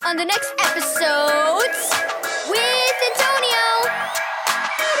on the next episodes with Antonio.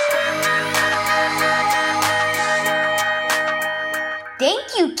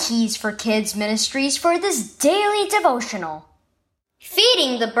 Thank you, Keys for Kids Ministries, for this daily devotional.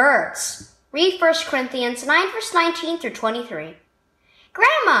 Feeding the birds. Read 1 Corinthians 9, verse 19 through 23.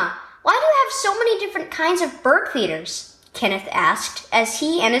 Grandma, why do you have so many different kinds of bird feeders? Kenneth asked as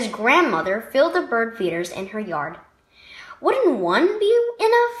he and his grandmother filled the bird feeders in her yard. Wouldn't one be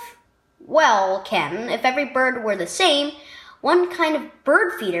enough? Well, Ken, if every bird were the same, one kind of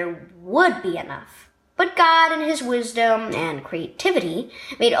bird feeder would be enough. But God, in His wisdom and creativity,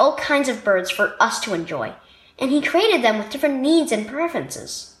 made all kinds of birds for us to enjoy, and He created them with different needs and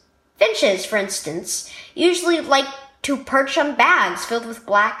preferences. Finches, for instance, usually like to perch on bags filled with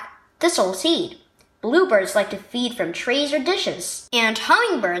black thistle seed. Bluebirds like to feed from trays or dishes. And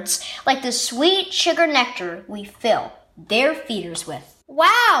hummingbirds like the sweet sugar nectar we fill their feeders with.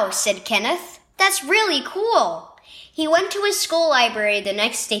 Wow, said Kenneth. That's really cool. He went to his school library the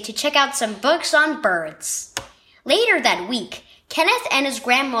next day to check out some books on birds. Later that week, Kenneth and his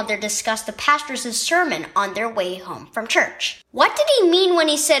grandmother discussed the pastor's sermon on their way home from church. What did he mean when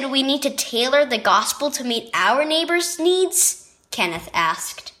he said we need to tailor the gospel to meet our neighbors' needs? Kenneth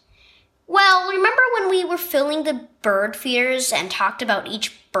asked. Well, remember when we were filling the bird feeders and talked about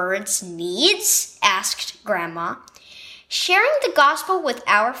each bird's needs? Asked Grandma. Sharing the gospel with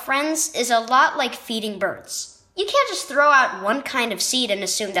our friends is a lot like feeding birds. You can't just throw out one kind of seed and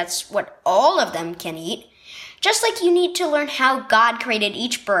assume that's what all of them can eat. Just like you need to learn how God created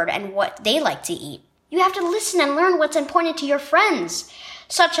each bird and what they like to eat. You have to listen and learn what's important to your friends,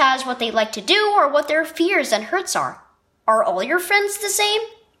 such as what they like to do or what their fears and hurts are. Are all your friends the same?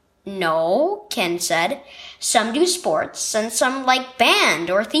 No, Ken said. Some do sports and some like band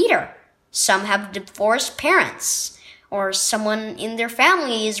or theater. Some have divorced parents, or someone in their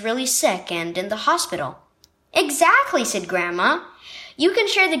family is really sick and in the hospital. Exactly, said Grandma. You can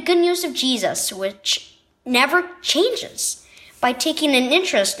share the good news of Jesus, which never changes, by taking an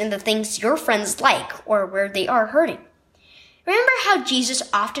interest in the things your friends like or where they are hurting. Remember how Jesus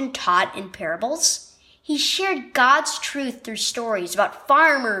often taught in parables? He shared God's truth through stories about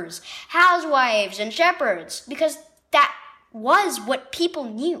farmers, housewives, and shepherds, because that was what people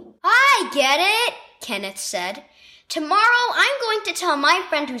knew. I get it, Kenneth said. Tomorrow I'm going to tell my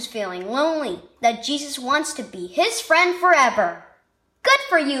friend who's feeling lonely that Jesus wants to be his friend forever. Good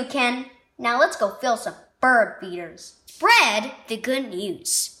for you, Ken. Now let's go fill some bird feeders. Spread the good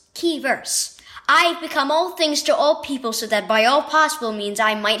news. Key verse. I've become all things to all people so that by all possible means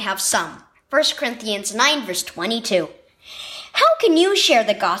I might have some. 1 Corinthians 9 verse 22. How can you share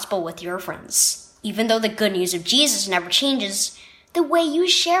the gospel with your friends? Even though the good news of Jesus never changes, the way you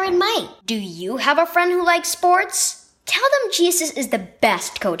share it might. Do you have a friend who likes sports? Tell them Jesus is the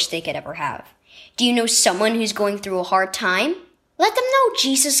best coach they could ever have. Do you know someone who's going through a hard time? Let them know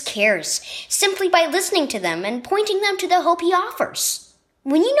Jesus cares, simply by listening to them and pointing them to the hope He offers.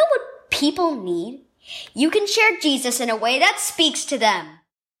 When you know what people need, you can share Jesus in a way that speaks to them.